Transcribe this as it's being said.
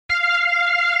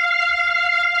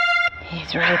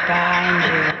He's right behind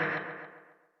you.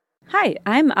 Hi,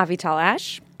 I'm Avital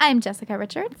Ash. I'm Jessica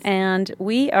Richards. And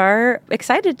we are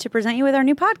excited to present you with our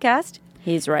new podcast,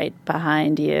 He's Right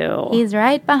Behind You. He's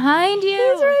right behind you.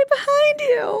 He's right behind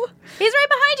you. He's right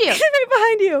behind you. He's right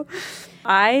behind you.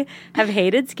 I have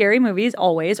hated scary movies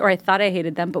always, or I thought I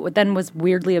hated them, but then was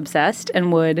weirdly obsessed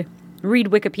and would read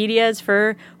Wikipedias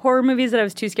for horror movies that I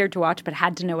was too scared to watch but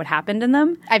had to know what happened in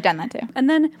them. I've done that too. And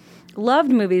then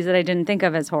loved movies that I didn't think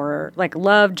of as horror, like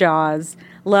loved Jaws,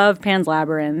 loved Pan's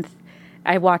Labyrinth.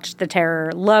 I watched The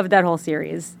Terror, loved that whole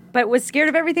series, but was scared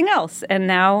of everything else. And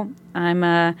now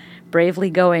I'm bravely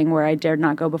going where I dared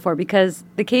not go before because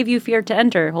the cave you fear to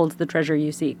enter holds the treasure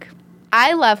you seek.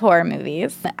 I love horror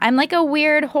movies. I'm like a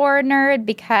weird horror nerd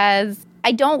because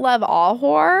I don't love all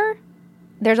horror.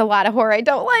 There's a lot of horror I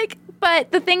don't like,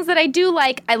 but the things that I do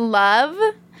like, I love.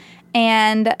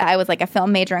 And I was like a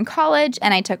film major in college,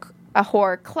 and I took a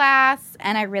horror class,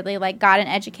 and I really got an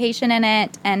education in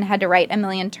it and had to write a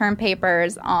million term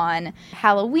papers on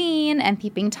Halloween and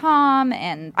Peeping Tom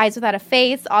and Eyes Without a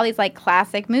Face, all these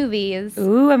classic movies.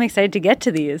 Ooh, I'm excited to get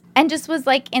to these. And just was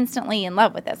instantly in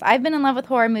love with this. I've been in love with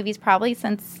horror movies probably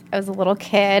since I was a little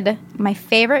kid. My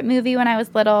favorite movie when I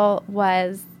was little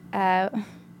was, I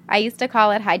used to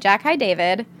call it Hi Jack, Hi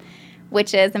David,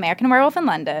 which is American Werewolf in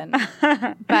London.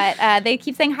 But they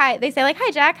keep saying hi. They say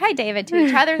Hi Jack, Hi David to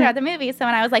each other throughout the movie. So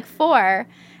when I was 4,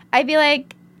 I'd be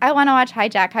I want to watch Hi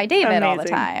Jack, Hi David all the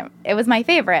time. It was my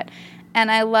favorite. And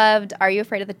I loved Are You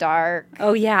Afraid of the Dark?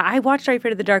 Oh, yeah. I watched Are You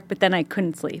Afraid of the Dark, but then I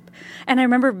couldn't sleep. And I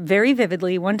remember very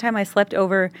vividly one time I slept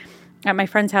over at my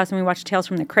friend's house and we watched Tales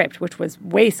from the Crypt, which was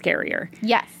way scarier.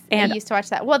 Yes. And I used to watch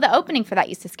that. Well, the opening for that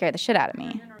used to scare the shit out of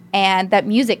me. And that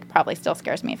music probably still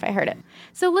scares me if I heard it.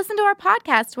 So listen to our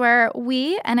podcast where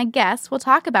we and a guest will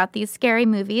talk about these scary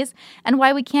movies and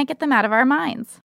why we can't get them out of our minds.